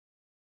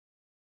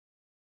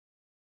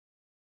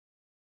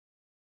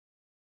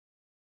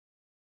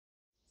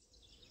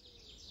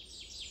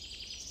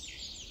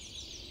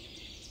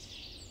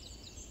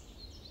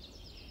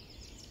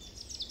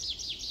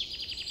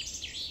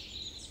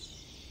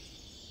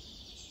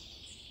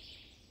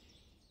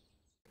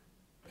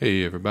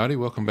Hey everybody,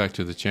 welcome back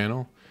to the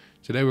channel.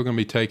 Today we're going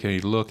to be taking a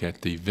look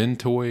at the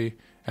Ventoy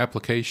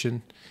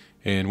application,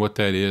 and what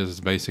that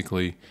is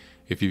basically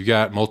if you've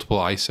got multiple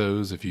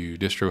ISOs, if you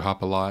distro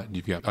hop a lot,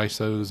 you've got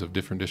ISOs of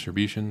different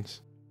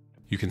distributions,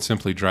 you can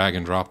simply drag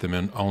and drop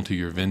them onto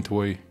your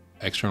Ventoy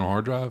external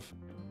hard drive,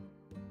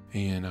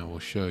 and I will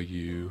show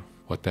you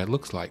what that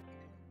looks like.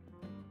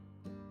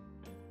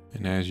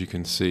 And as you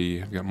can see,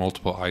 I've got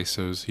multiple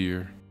ISOs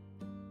here.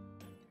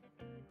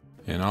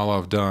 And all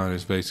I've done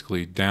is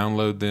basically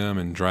download them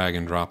and drag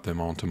and drop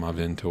them onto my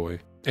Ventoy.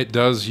 It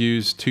does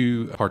use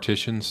two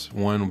partitions.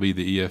 One will be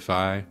the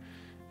EFI,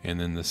 and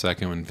then the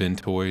second one,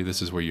 Ventoy.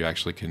 This is where you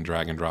actually can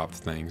drag and drop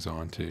things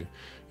onto.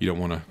 You don't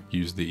want to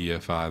use the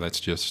EFI. That's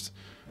just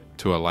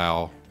to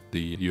allow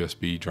the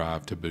USB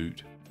drive to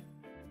boot.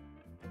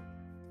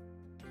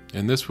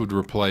 And this would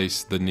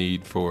replace the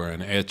need for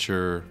an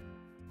etcher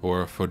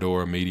or a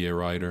Fedora media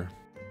writer.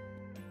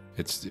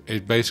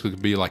 It basically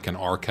could be like an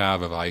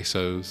archive of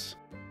ISOs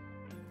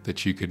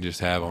that you could just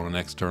have on an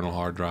external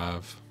hard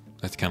drive.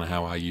 That's kind of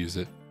how I use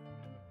it.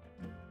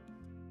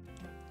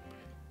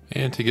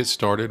 And to get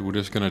started, we're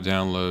just going to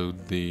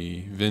download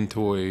the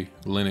Ventoy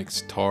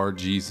Linux tar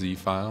GZ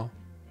file.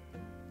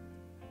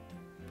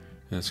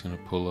 And it's going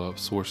to pull up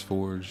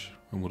SourceForge,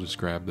 and we'll just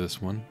grab this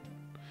one.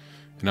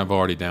 And I've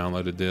already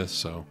downloaded this,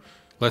 so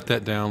let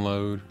that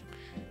download,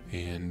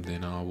 and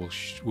then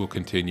we'll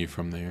continue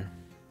from there.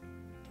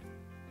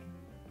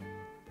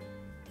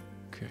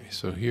 Okay,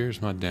 so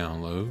here's my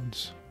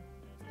downloads.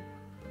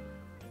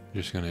 I'm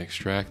just going to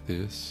extract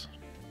this.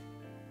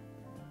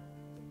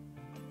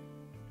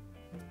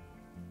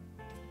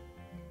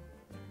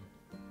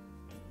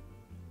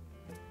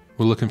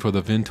 We're looking for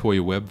the Ventoy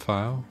web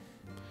file.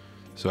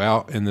 So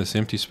out in this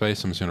empty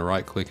space, I'm just going to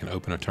right click and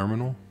open a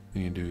terminal.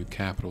 You can do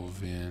capital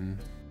Vin.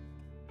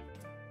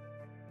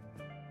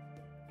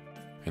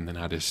 And then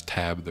I just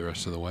tab the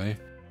rest of the way.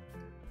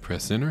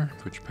 Press enter,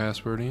 put your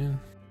password in.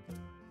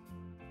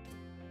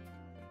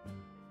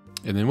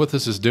 And then what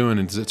this is doing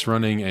is it's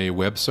running a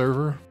web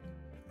server.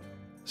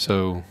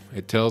 So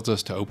it tells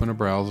us to open a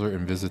browser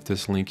and visit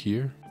this link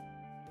here.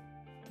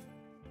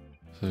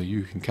 So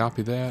you can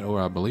copy that, or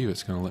I believe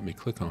it's going to let me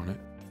click on it.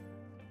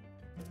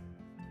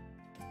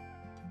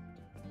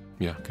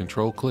 Yeah,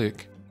 control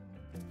click.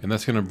 And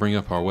that's going to bring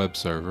up our web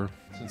server.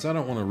 Since I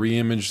don't want to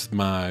re-image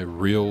my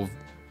real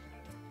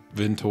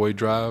Ventoy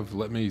drive,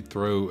 let me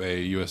throw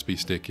a USB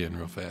stick in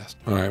real fast.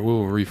 All right,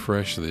 we'll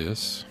refresh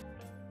this.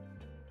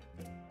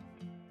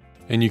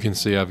 And you can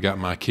see I've got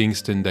my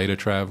Kingston Data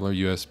Traveler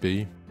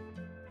USB.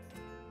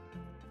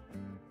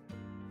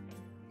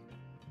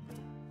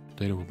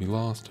 Data will be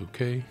lost,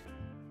 okay.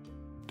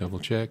 Double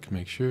check,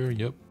 make sure,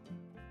 yep.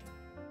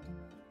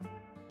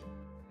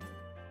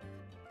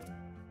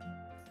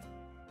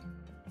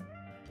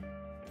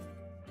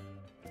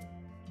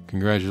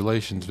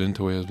 Congratulations,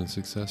 Ventoy has been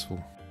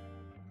successful.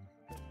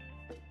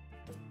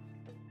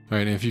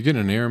 Alright, and if you get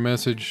an error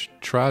message,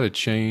 try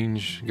to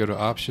go to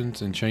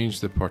options and change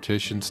the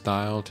partition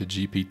style to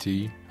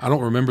GPT. I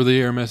don't remember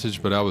the error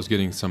message, but I was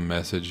getting some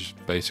message.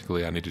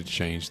 Basically, I needed to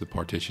change the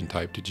partition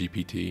type to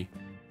GPT,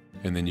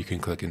 and then you can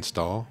click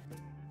install.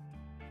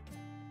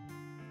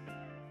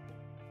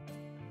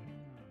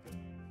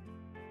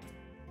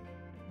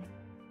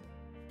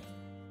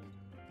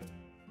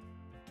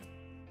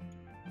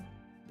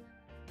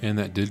 And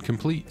that did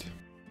complete.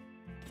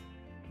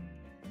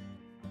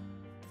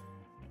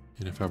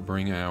 And if I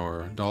bring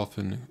our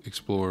Dolphin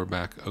Explorer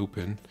back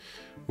open,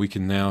 we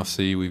can now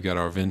see we've got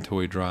our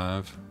Ventoy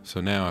drive. So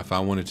now if I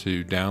wanted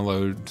to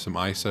download some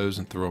ISOs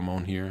and throw them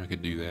on here, I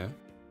could do that.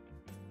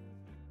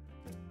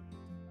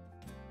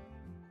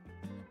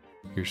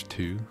 Here's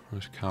two.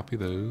 Let's copy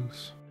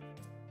those.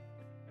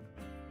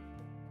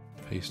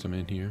 Paste them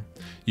in here.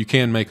 You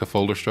can make a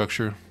folder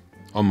structure.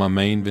 On my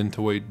main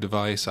Ventoy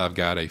device, I've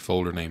got a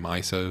folder named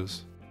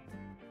ISOs.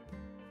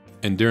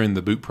 And during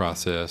the boot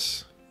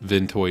process,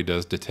 Ventoy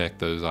does detect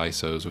those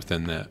ISOs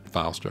within that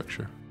file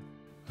structure.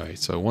 Alright,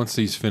 so once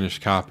these finish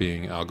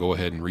copying, I'll go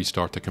ahead and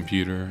restart the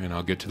computer, and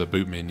I'll get to the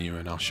boot menu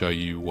and I'll show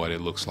you what it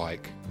looks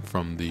like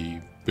from the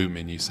boot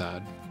menu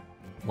side.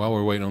 While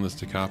we're waiting on this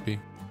to copy,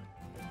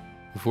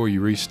 before you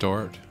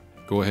restart,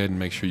 go ahead and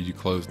make sure you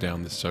close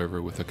down this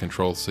server with a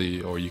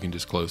Control-C, or you can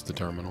just close the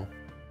terminal.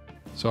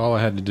 So all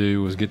I had to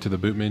do was get to the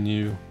boot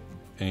menu,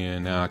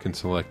 and now I can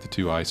select the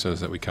two ISOs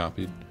that we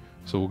copied.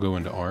 So we'll go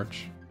into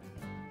Arch.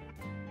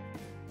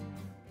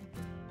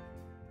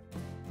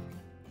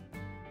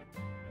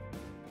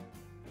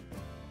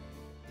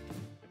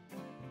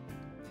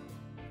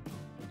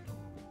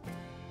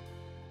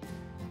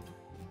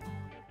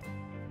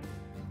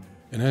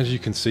 And as you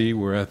can see,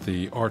 we're at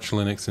the Arch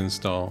Linux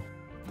install.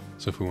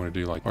 So if we want to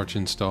do like Arch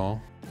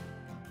install,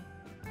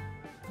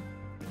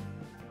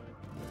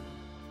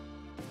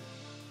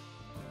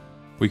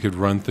 we could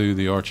run through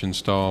the Arch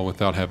install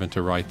without having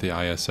to write the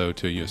ISO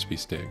to a USB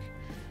stick.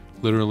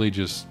 Literally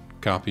just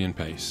copy and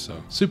paste.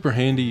 So super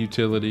handy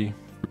utility.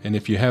 And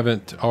if you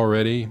haven't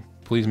already,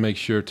 please make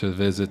sure to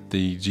visit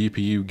the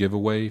GPU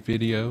giveaway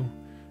video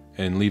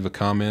and leave a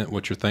comment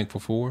what you're thankful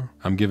for.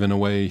 I'm giving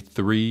away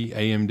 3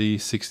 AMD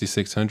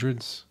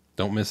 6600s.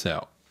 Don't miss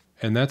out.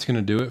 And that's going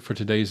to do it for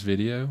today's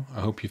video.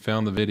 I hope you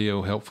found the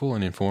video helpful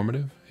and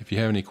informative. If you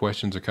have any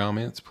questions or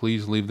comments,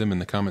 please leave them in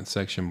the comment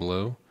section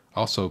below.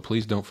 Also,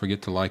 please don't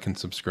forget to like and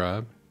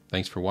subscribe.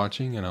 Thanks for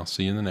watching, and I'll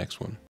see you in the next one.